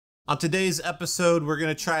On today's episode, we're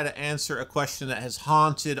going to try to answer a question that has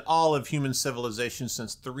haunted all of human civilization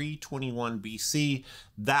since 321 BC.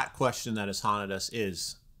 That question that has haunted us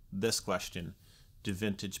is this question: do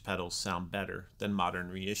vintage pedals sound better than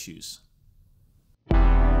modern reissues?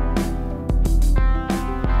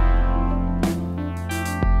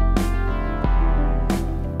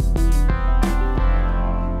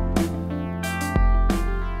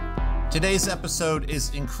 Today's episode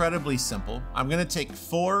is incredibly simple. I'm going to take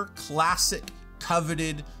 4 classic,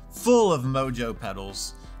 coveted, full-of-mojo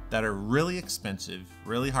pedals that are really expensive,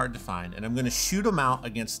 really hard to find, and I'm going to shoot them out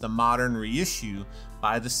against the modern reissue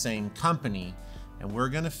by the same company, and we're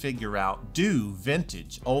going to figure out, do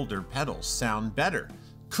vintage, older pedals sound better?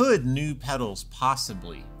 Could new pedals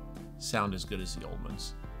possibly sound as good as the old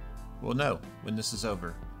ones? We'll know when this is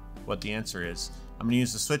over what the answer is. I'm going to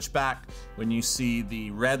use the Switchback. When you see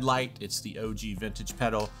the red light, it's the OG vintage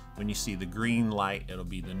pedal. When you see the green light, it'll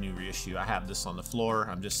be the new reissue. I have this on the floor.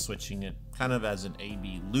 I'm just switching it kind of as an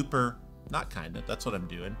A/B looper. Not kind of, that's what I'm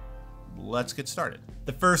doing. Let's get started.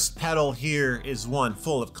 The first pedal here is one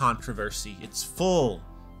full of controversy. It's full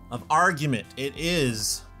of argument. It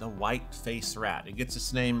is the Whiteface Rat. It gets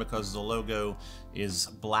its name because the logo is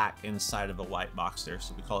black inside of a white box there,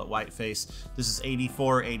 so we call it Whiteface. This is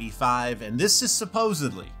 8485, and this is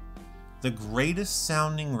supposedly the greatest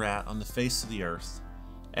sounding rat on the face of the earth,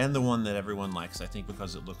 and the one that everyone likes, I think,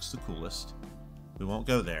 because it looks the coolest. We won't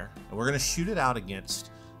go there. And we're gonna shoot it out against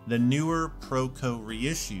the newer ProCo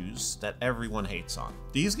reissues that everyone hates on.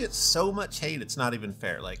 These get so much hate, it's not even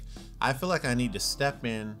fair. Like, I feel like I need to step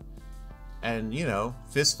in and, you know,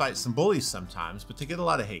 fist fight some bullies sometimes, but they get a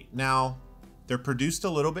lot of hate. Now, they're produced a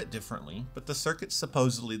little bit differently, but the circuit's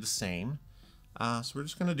supposedly the same. So we're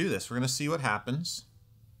just gonna do this. We're gonna see what happens.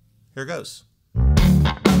 Here goes.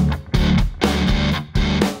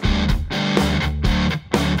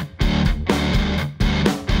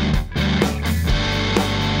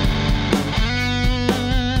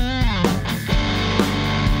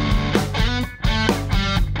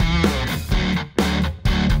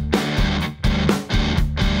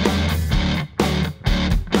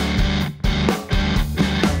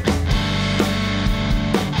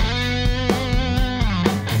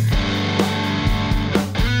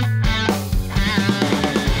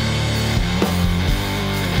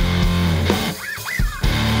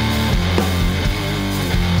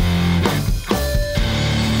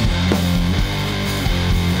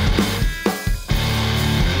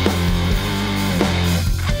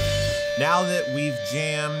 Now that we've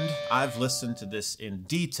jammed, I've listened to this in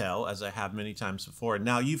detail, as I have many times before, and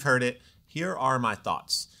now you've heard it. Here are my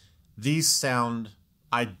thoughts. These sound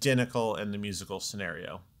identical in the musical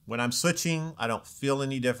scenario. When I'm switching, I don't feel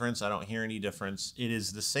any difference. I don't hear any difference. It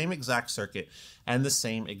is the same exact circuit and the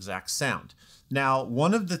same exact sound. Now,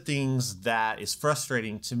 one of the things that is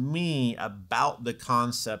frustrating to me about the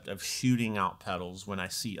concept of shooting out pedals when I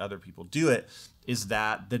see other people do it is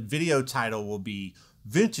that the video title will be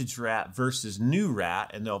Vintage Rat versus New Rat,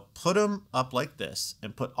 and they'll put them up like this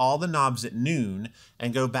and put all the knobs at noon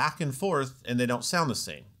and go back and forth, and they don't sound the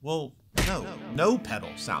same. Well, no pedal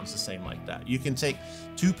sounds the same like that. You can take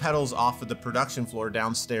 2 pedals off of the production floor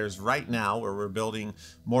downstairs right now where we're building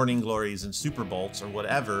Morning Glories and Super Bolts or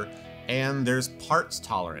whatever, and there's parts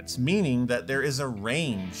tolerance, meaning that there is a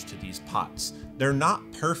range to these pots. They're not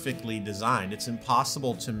perfectly designed. It's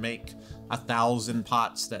impossible to make 1,000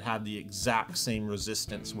 pots that have the exact same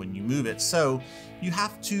resistance when you move it. So you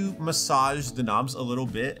have to massage the knobs a little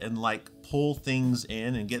bit and like pull things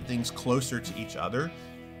in and get things closer to each other.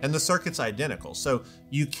 And the circuit's identical. So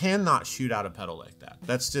you cannot shoot out a pedal like that.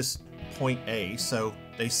 That's just point A. So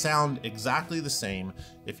they sound exactly the same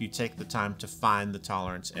if you take the time to find the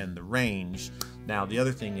tolerance and the range. Now, the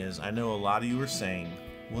other thing is, I know a lot of you are saying,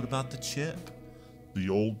 what about the chip? The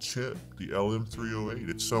old chip, the LM308,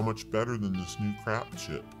 it's so much better than this new crap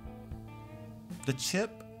chip. The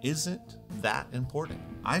chip isn't that important.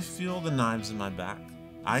 I feel the knives in my back.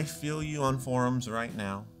 I feel you on forums right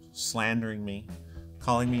now, slandering me,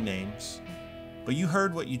 calling me names, but you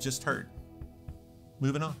heard what you just heard.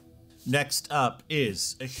 Moving on. Next up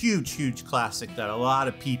is a huge, huge classic that a lot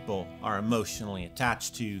of people are emotionally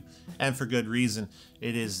attached to, and for good reason.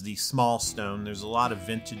 It is the Small Stone. There's a lot of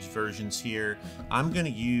vintage versions here. I'm gonna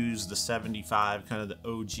use the 75, kind of the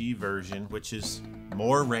OG version, which is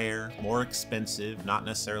more rare, more expensive, not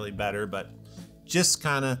necessarily better, but just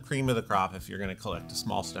kind of cream of the crop if you're gonna collect a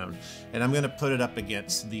Small Stone. And I'm gonna put it up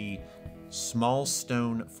against the Small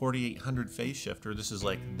Stone 4800 phase shifter. This is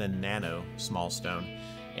like the Nano Small Stone.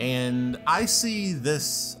 And I see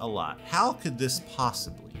this a lot. How could this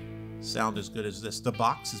possibly sound as good as this? The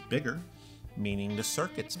box is bigger. meaning the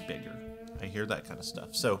circuit's bigger. I hear that kind of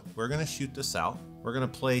stuff. So we're gonna shoot this out. We're gonna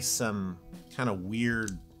play some kind of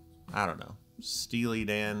weird, I don't know, Steely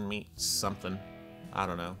Dan meets something. I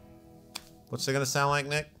don't know. What's it gonna sound like,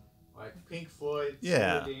 Nick? Like Pink Floyd,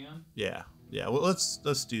 yeah. Steely Dan? Yeah, yeah. Well,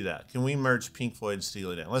 let's do that. Can we merge Pink Floyd and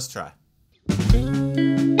Steely Dan? Let's try.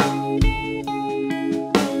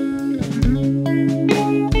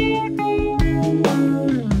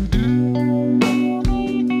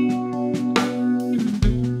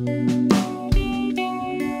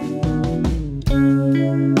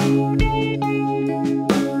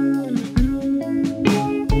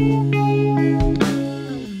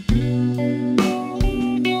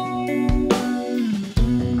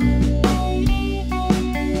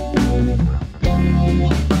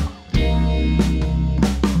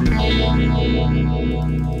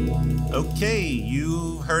 Okay,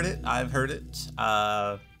 you heard it. I've heard it.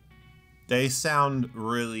 They sound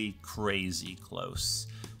really crazy close.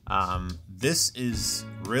 This is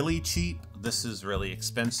really cheap. This is really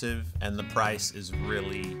expensive, and the price is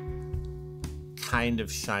really kind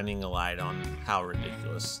of shining a light on how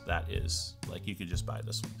ridiculous that is. Like, you could just buy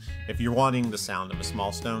this one. If you're wanting the sound of a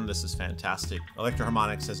Small Stone, this is fantastic.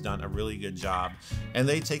 Electro-Harmonix has done a really good job, and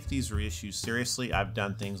they take these reissues seriously. I've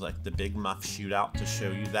done things like the Big Muff Shootout to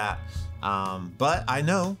show you that. But I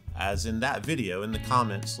know, as in that video, in the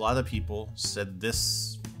comments, a lot of people said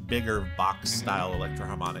this bigger box style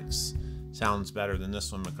Electro-Harmonix sounds better than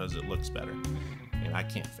this one because it looks better. And I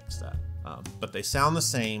can't fix that. But they sound the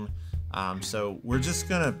same. So we're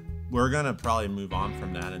gonna probably move on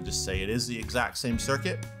from that and just say it is the exact same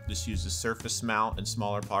circuit. This uses surface mount and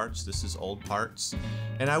smaller parts. This is old parts.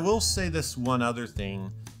 And I will say this one other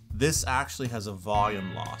thing. This actually has a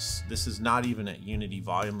volume loss. This is not even at unity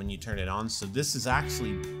volume when you turn it on. So this is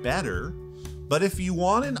actually better. But if you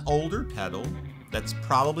want an older pedal that's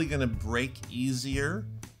probably gonna break easier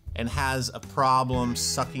and has a problem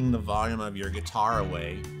sucking the volume of your guitar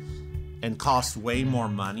away, and cost way more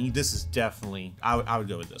money, this is definitely, I would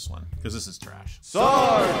go with this one, because this is trash.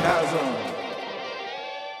 Sarcasm!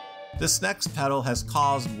 This next pedal has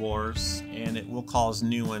caused wars, and it will cause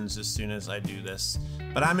new ones as soon as I do this.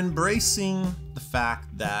 But I'm embracing the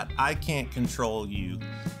fact that I can't control you,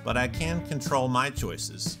 but I can control my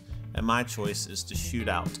choices. And my choice is to shoot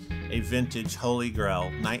out a vintage Holy Grail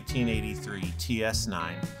 1983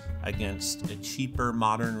 TS9 against a cheaper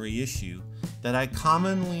modern reissue that I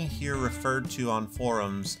commonly hear referred to on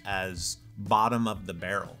forums as bottom of the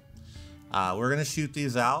barrel. We're gonna shoot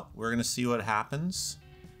these out. We're gonna see what happens.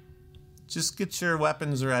 Just get your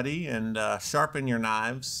weapons ready and sharpen your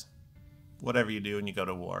knives. Whatever you do when you go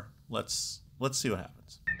to war. Let's see what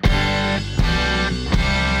happens.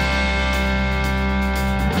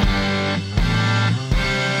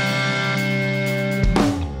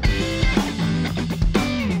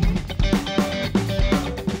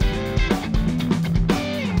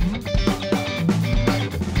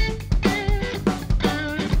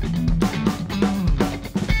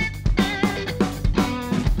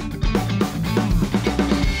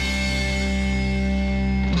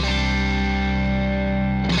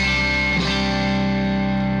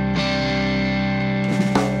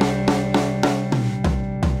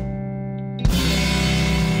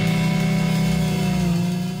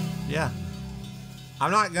 I'm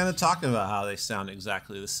not going to talk about how they sound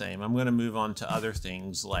exactly the same. I'm going to move on to other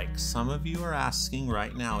things like some of you are asking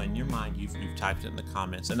right now in your mind. You've typed it in the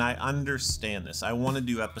comments, and I understand this. I want to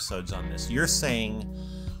do episodes on this. You're saying,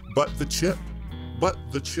 but the chip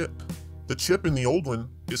in the old one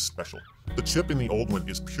is special. The chip in the old one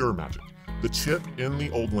is pure magic. The chip in the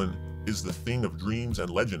old one is the thing of dreams and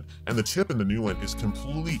legend, and the chip in the new one is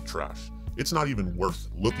complete trash. It's not even worth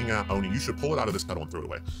looking at, owning. You should pull it out of this pedal and throw it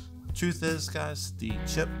away. Truth is, guys, the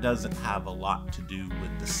chip doesn't have a lot to do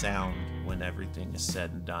with the sound when everything is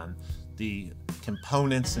said and done. The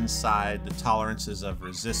components inside, the tolerances of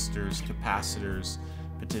resistors, capacitors,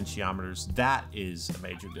 potentiometers, that is a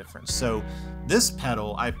major difference. So this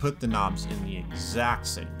pedal, I put the knobs in the exact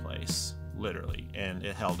same place, literally, and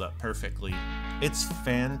it held up perfectly. It's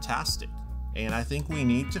fantastic. And I think we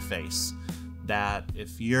need to face that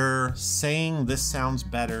if you're saying this sounds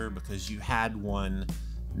better because you had one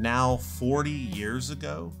now 40 years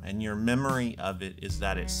ago and your memory of it is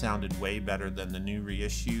that it sounded way better than the new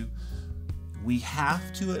reissue, we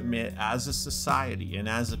have to admit as a society and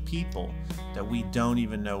as a people that we don't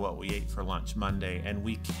even know what we ate for lunch Monday, and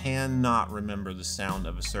we cannot remember the sound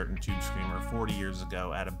of a certain tube screamer 40 years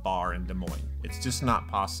ago at a bar in Des Moines. It's just not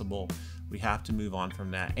possible. We have to move on from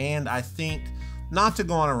that. And I think, not to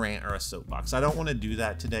go on a rant or a soapbox, I don't want to do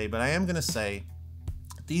that today, but I am going to say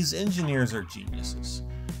these engineers are geniuses.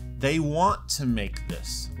 They want to make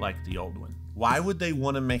this like the old one. Why would they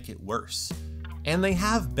want to make it worse? And they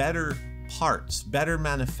have better parts, better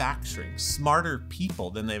manufacturing, smarter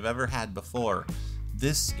people than they've ever had before.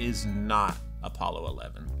 This is not Apollo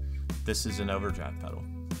 11. This is an overdrive pedal.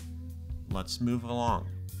 Let's move along.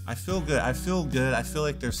 I feel good. I feel good. I feel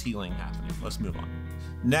like there's healing happening. Let's move on.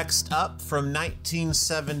 Next up, from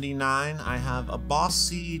 1979, I have a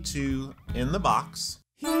Boss CE2 in the box.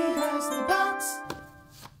 He has the box.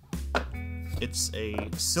 It's a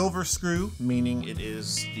silver screw, meaning it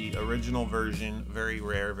is the original version. Very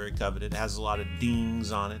rare, very coveted. It has a lot of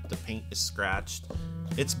dings on it. The paint is scratched.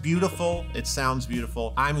 It's beautiful. It sounds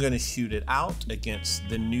beautiful. I'm going to shoot it out against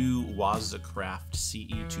the new Wazacraft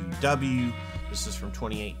CE2W. This is from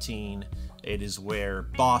 2018. It is where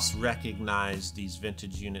Boss recognized these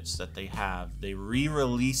vintage units that they have. They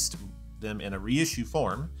re-released them in a reissue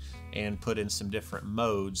form and put in some different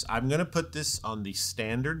modes. I'm going to put this on the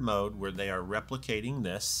standard mode where they are replicating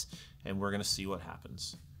this, and we're going to see what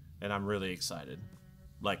happens. And I'm really excited.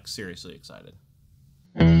 Like, seriously excited.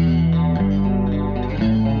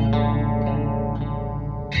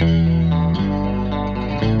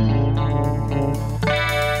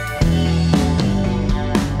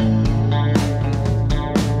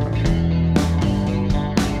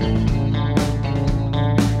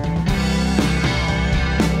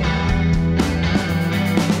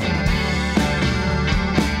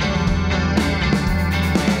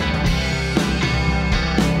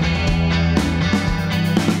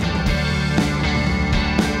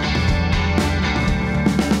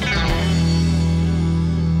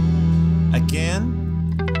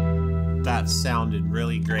 That sounded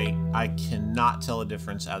really great. I cannot tell a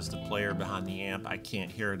difference as the player behind the amp. I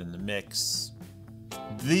can't hear it in the mix.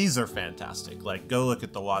 These are fantastic. Like, go look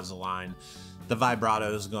at the Waza line. The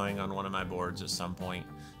vibrato is going on one of my boards at some point.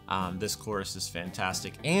 This chorus is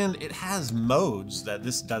fantastic, and it has modes that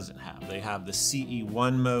this doesn't have. They have the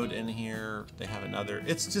CE1 mode in here. They have another.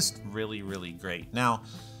 It's just really, really great. Now,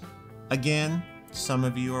 again, some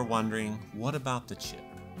of you are wondering, what about the chip?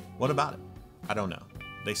 What about it? I don't know.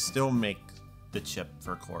 They still make the chip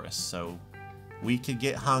for chorus, so we could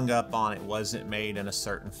get hung up on it wasn't made in a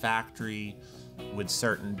certain factory with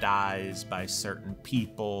certain dyes by certain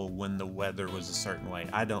people when the weather was a certain way.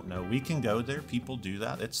 I don't know. We can go there. People do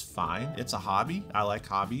that. It's fine. It's a hobby. I like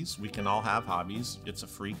hobbies. We can all have hobbies. It's a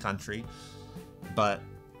free country,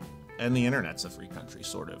 and the internet's a free country,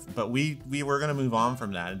 sort of. But we were going to move on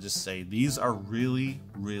from that and just say these are really,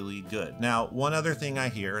 really good. Now, one other thing I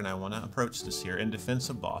hear, and I want to approach this here in defense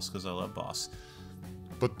of Boss, because I love Boss.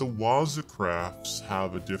 But the Wazacrafts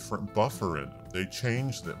have a different buffer in them. They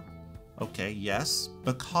changed them. Okay, yes,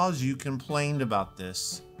 because you complained about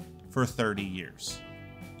this for 30 years.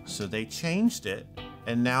 So they changed it,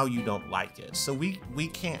 and now you don't like it. So we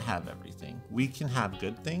can't have everything. We can have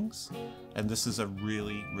good things, and this is a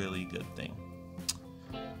really, really good thing.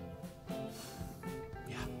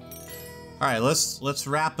 Yeah. All right, let's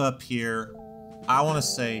wrap up here. I want to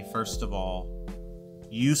say, first of all,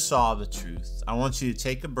 you saw the truth. I want you to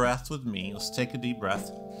take a breath with me. Let's take a deep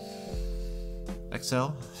breath.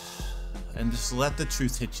 Exhale. And just let the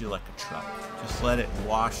truth hit you like a truck. Just let it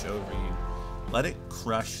wash over you. Let it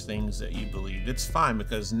crush things that you believed. It's fine,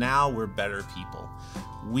 because now we're better people.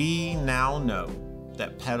 We now know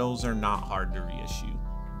that pedals are not hard to reissue.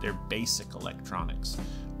 They're basic electronics.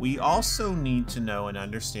 We also need to know and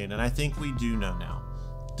understand, and I think we do know now,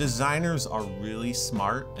 designers are really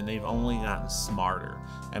smart, and they've only gotten smarter.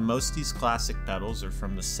 And most of these classic pedals are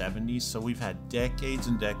from the 70s, so we've had decades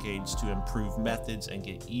and decades to improve methods and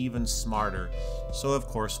get even smarter. So of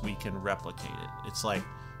course we can replicate it. It's like,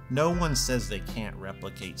 no one says they can't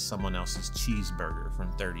replicate someone else's cheeseburger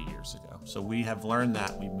from 30 years ago. So we have learned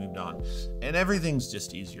that, we've moved on, and everything's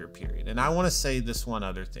just easier, period. And I want to say this one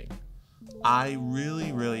other thing. I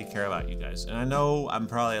really, really care about you guys, and I know I'm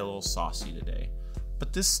probably a little saucy today,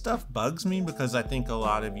 but this stuff bugs me because I think a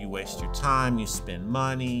lot of you waste your time, you spend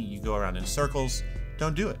money, you go around in circles.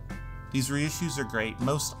 Don't do it. These reissues are great.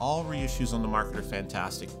 Most all reissues on the market are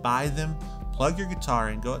fantastic. Buy them, plug your guitar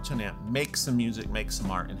in, go up to an amp, make some music, make some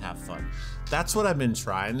art, and have fun. That's what I've been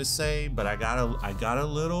trying to say, but I got a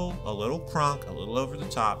little crunk, a little over the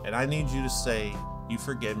top, and I need you to say you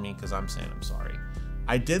forgive me because I'm saying I'm sorry.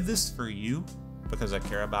 I did this for you because I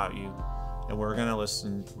care about you, and we're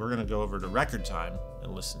gonna go over to record time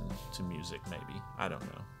and listen to music, maybe. I don't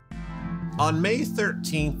know. On May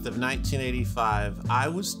 13th of 1985, I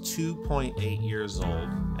was 2.8 years old,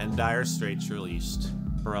 and Dire Straits released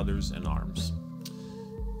Brothers in Arms.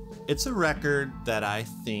 It's a record that I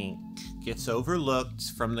think gets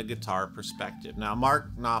overlooked from the guitar perspective. Now,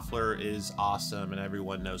 Mark Knopfler is awesome, and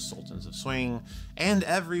everyone knows Sultans of Swing, and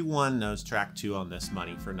everyone knows track 2 on This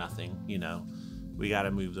Money for Nothing. You know, we got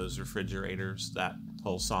to move those refrigerators, that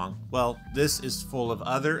whole song. Well, this is full of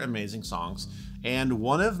other amazing songs, and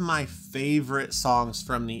one of my favorite songs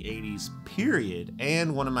from the 80s period,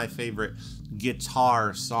 and one of my favorite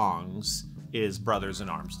guitar songs is Brothers in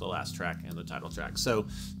Arms, the last track and the title track. So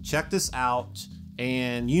check this out,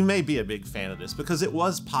 and you may be a big fan of this because it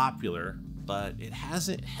was popular, but it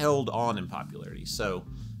hasn't held on in popularity. So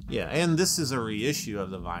yeah, and this is a reissue of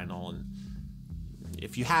the vinyl, and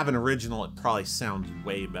if you have an original, it probably sounds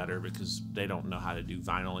way better because they don't know how to do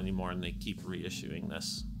vinyl anymore and they keep reissuing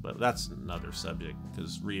this. But that's another subject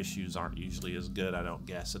because reissues aren't usually as good, I don't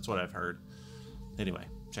guess. That's what I've heard. Anyway,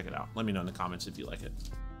 check it out. Let me know in the comments if you like it.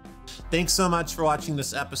 Thanks so much for watching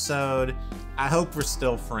this episode. I hope we're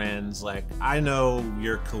still friends. Like, I know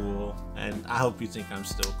you're cool, and I hope you think I'm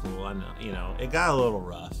still cool. I know, you know, it got a little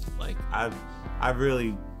rough. Like, I've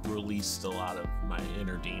really released a lot of my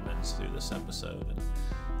inner demons through this episode, and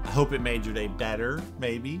I hope it made your day better,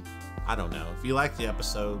 maybe. I don't know. If you like the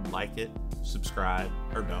episode, like it, subscribe,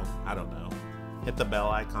 or don't. I don't know. Hit the bell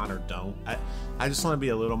icon or don't. I just want to be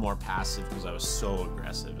a little more passive because I was so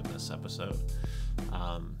aggressive in this episode.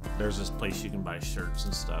 There's this place you can buy shirts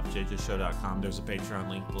and stuff, jjshow.com. There's a Patreon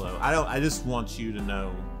link below. I just want you to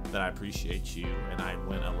know that I appreciate you, and I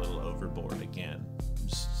went a little overboard again. I'm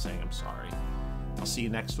just saying I'm sorry. I'll see you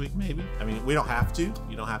next week, maybe. I mean, we don't have to.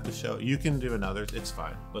 You don't have to show. You can do another. It's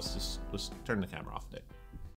fine. Let's turn the camera off today.